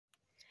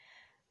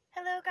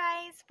Hello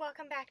guys,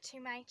 welcome back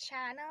to my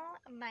channel.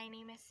 My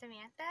name is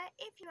Samantha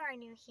if you are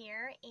new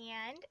here,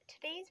 and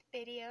today's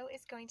video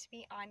is going to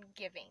be on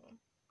giving.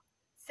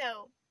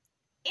 So,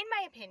 in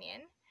my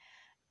opinion,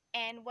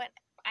 and what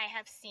I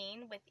have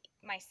seen with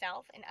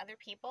myself and other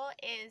people,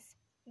 is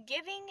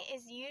giving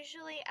is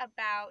usually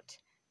about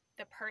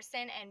the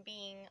person, and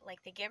being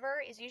like the giver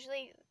is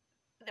usually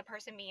the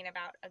person being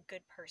about a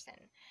good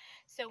person.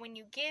 So when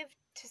you give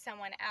to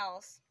someone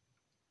else,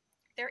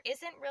 there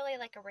isn't really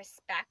like a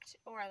respect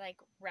or like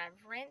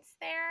reverence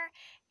there.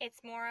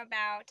 It's more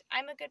about,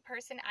 I'm a good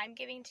person, I'm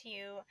giving to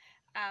you,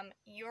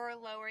 you're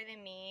lower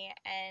than me,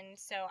 and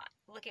so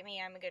look at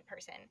me, I'm a good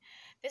person.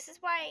 This is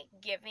why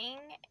giving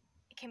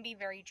can be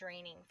very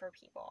draining for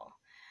people.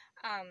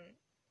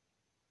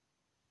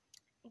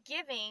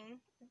 Giving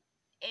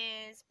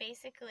is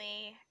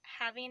basically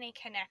having a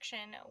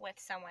connection with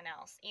someone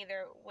else,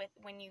 either with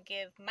when you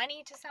give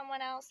money to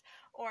someone else,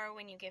 or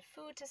when you give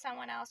food to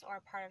someone else, or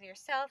a part of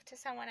yourself to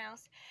someone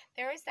else.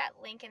 There is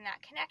that link in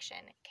that connection.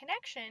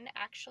 Connection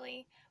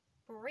actually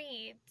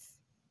breeds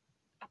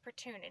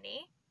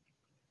opportunity,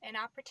 and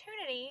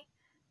opportunity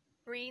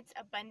breeds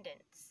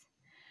abundance.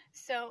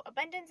 So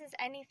abundance is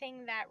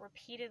anything that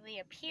repeatedly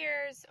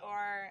appears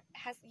or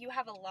you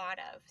have a lot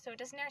of. So it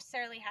doesn't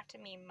necessarily have to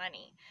mean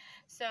money.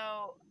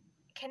 So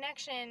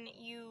connection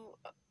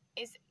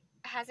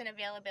has an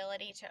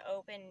availability to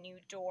open new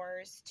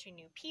doors to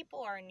new people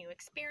or new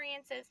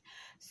experiences.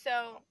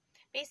 So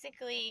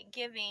basically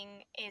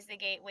giving is the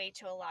gateway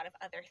to a lot of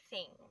other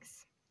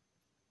things.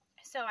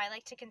 So I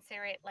like to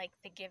consider it like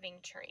the giving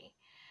tree.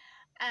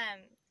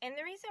 And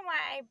the reason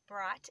why I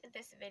brought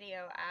this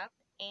video up,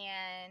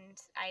 and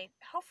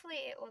hopefully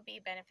it will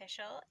be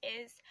beneficial,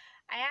 is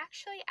I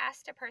actually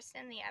asked a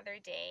person the other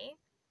day,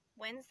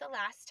 when's the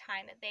last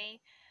time that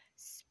they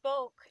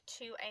spoke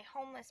to a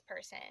homeless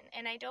person?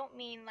 And I don't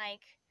mean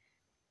like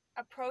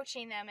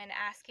approaching them and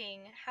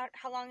asking,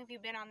 how long have you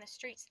been on the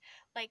streets?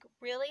 Like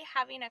really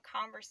having a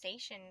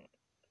conversation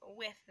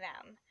with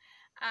them.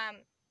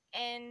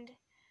 And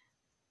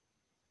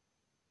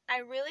I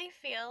really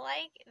feel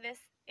like this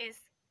is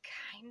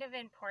kind of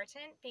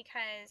important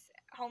because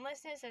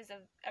homelessness is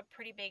a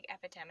pretty big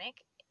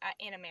epidemic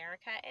in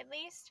America, at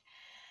least.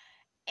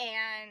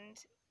 And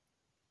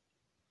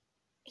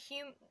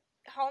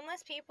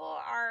homeless people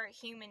are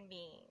human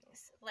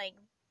beings. Like,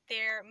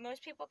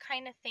 most people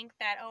kind of think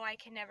that, oh, I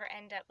can never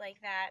end up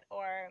like that,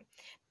 or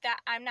that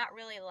I'm not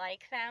really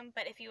like them.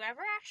 But if you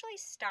ever actually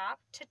stop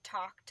to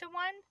talk to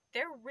one,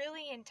 they're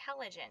really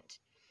intelligent.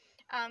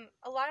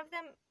 A lot of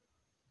them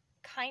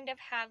kind of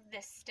have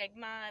this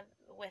stigma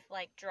with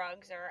like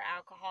drugs or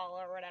alcohol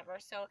or whatever,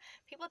 so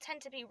people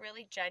tend to be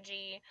really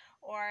judgy,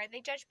 or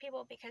they judge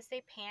people because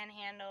they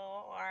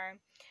panhandle, or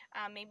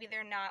maybe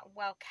they're not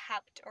well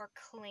kept or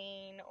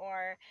clean,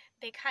 or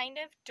they kind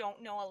of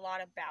don't know a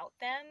lot about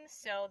them,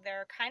 so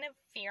they're kind of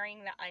fearing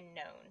the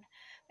unknown.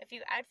 If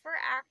you ever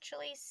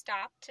actually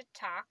stop to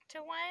talk to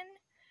one,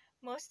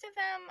 most of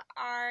them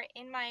are,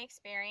 in my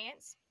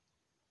experience,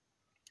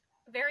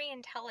 very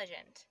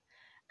intelligent.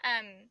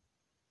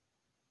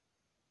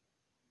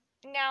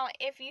 Now,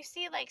 if you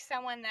see like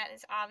someone that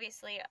is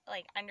obviously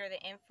like under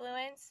the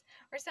influence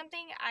or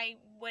something, I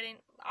wouldn't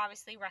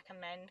obviously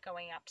recommend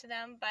going up to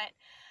them. But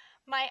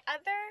my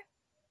other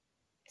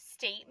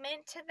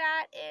statement to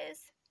that is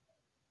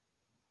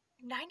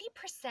 90%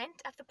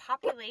 of the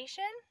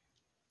population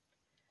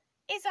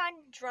is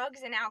on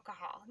drugs and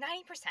alcohol.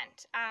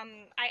 90%.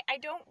 I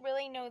don't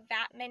really know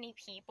that many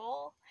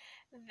people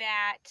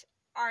that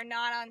are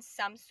not on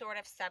some sort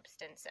of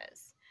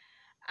substances.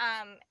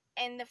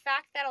 And the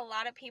fact that a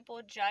lot of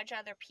people judge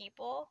other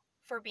people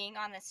for being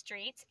on the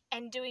streets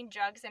and doing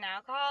drugs and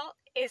alcohol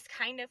is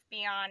kind of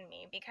beyond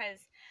me, because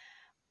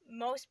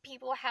most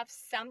people have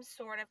some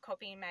sort of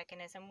coping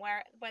mechanism,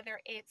 whether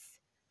it's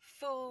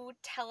food,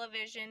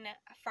 television,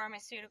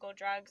 pharmaceutical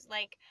drugs,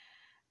 like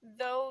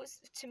those,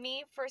 to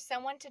me, for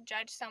someone to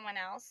judge someone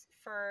else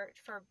for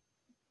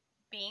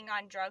being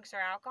on drugs or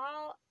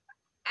alcohol,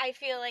 I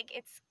feel like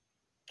it's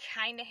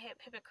kind of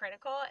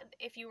hypocritical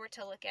if you were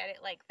to look at it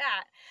like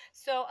that.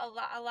 So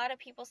a lot of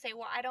people say,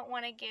 well, I don't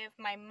want to give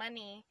my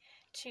money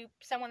to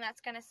someone that's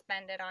going to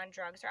spend it on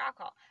drugs or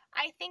alcohol.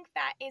 I think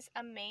that is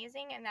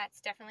amazing, and that's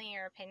definitely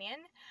your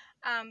opinion.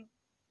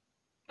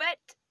 But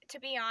to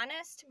be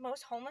honest,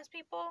 most homeless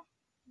people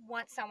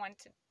want someone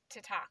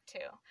to talk to.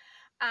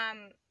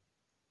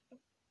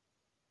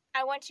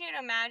 I want you to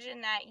imagine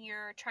that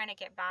you're trying to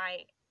get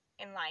by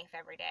in life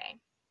every day,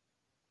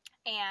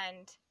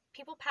 and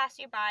people pass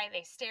you by,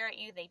 they stare at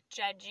you, they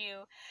judge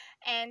you,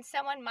 and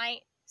someone might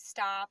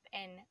stop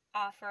and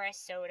offer a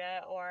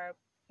soda, or,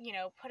 you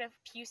know, put a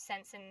few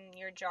cents in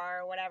your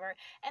jar or whatever,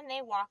 and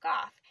they walk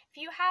off.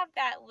 If you have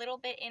that little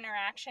bit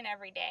interaction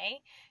every day,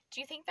 do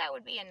you think that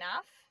would be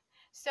enough?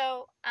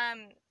 So,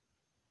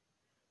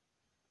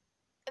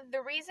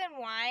 the reason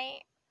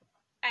why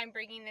I'm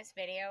bringing this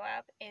video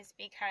up is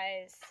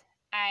because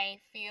I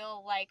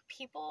feel like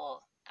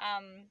people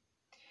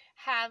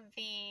have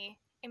the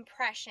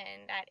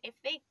impression that if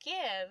they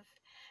give,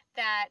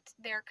 that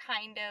they're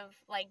kind of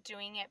like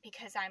doing it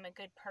because I'm a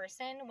good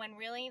person, when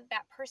really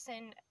that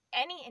person,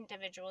 any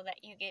individual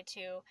that you get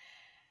to,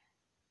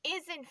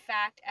 is in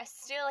fact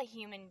still a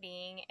human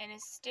being and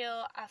is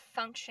still a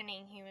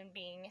functioning human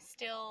being,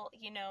 still,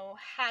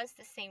 has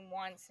the same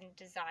wants and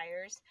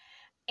desires.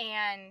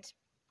 And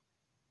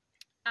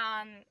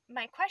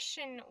my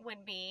question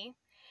would be,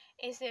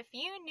 is if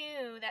you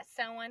knew that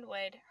someone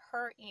would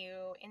hurt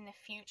you in the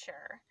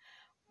future,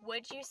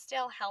 would you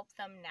still help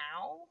them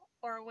now?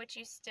 Or would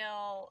you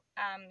still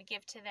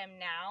give to them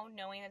now,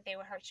 knowing that they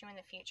would hurt you in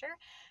the future?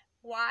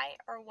 Why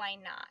or why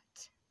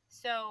not?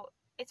 So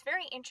it's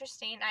very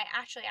interesting. I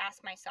actually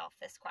asked myself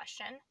this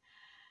question.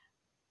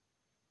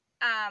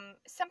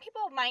 Some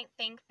people might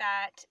think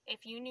that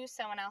if you knew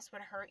someone else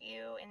would hurt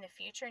you in the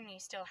future and you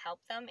still help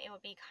them, it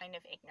would be kind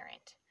of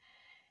ignorant.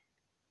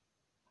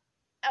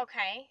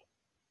 Okay,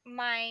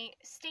 my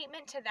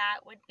statement to that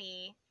would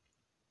be,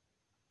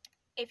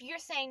 if you're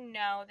saying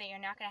no, that you're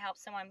not going to help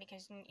someone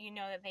because you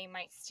know that they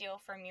might steal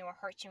from you or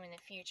hurt you in the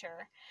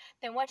future,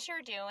 then what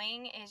you're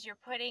doing is you're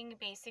putting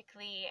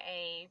basically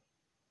a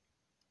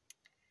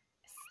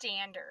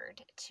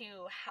standard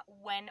to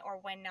when or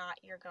when not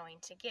you're going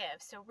to give.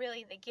 So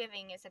really the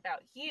giving is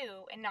about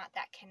you and not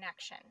that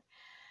connection.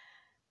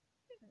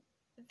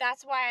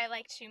 That's why I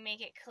like to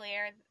make it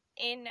clear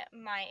in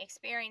my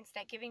experience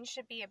that giving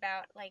should be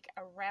about like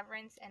a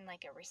reverence and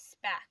like a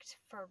respect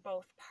for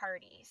both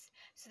parties,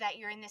 so that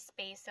you're in this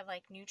space of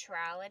like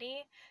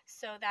neutrality,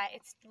 so that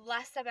it's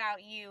less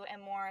about you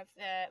and more of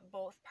the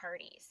both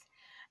parties.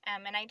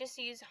 And I just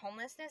use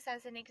homelessness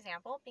as an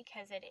example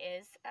because it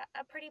is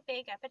a pretty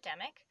big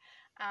epidemic.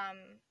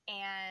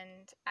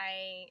 And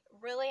I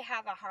really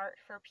have a heart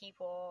for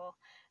people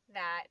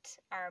that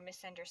are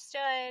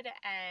misunderstood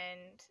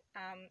and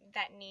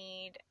that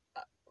need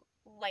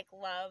like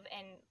love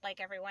and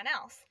like everyone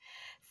else.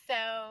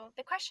 So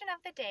the question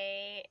of the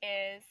day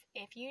is,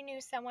 if you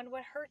knew someone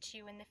would hurt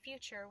you in the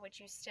future, would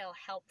you still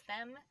help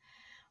them?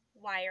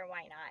 Why or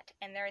why not?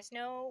 And there is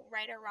no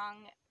right or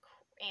wrong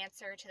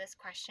answer to this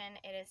question.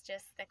 It is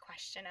just the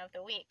question of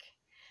the week.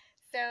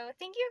 So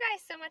thank you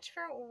guys so much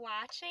for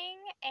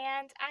watching,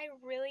 and I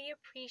really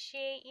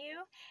appreciate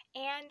you.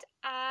 And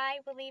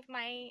I will leave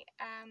my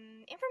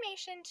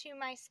information to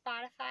my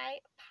Spotify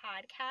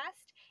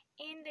podcast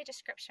in the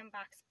description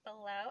box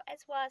below, as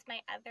well as my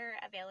other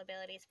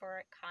availabilities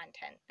for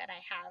content that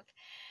I have.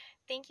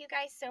 Thank you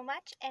guys so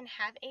much, and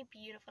have a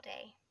beautiful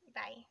day.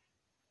 Bye.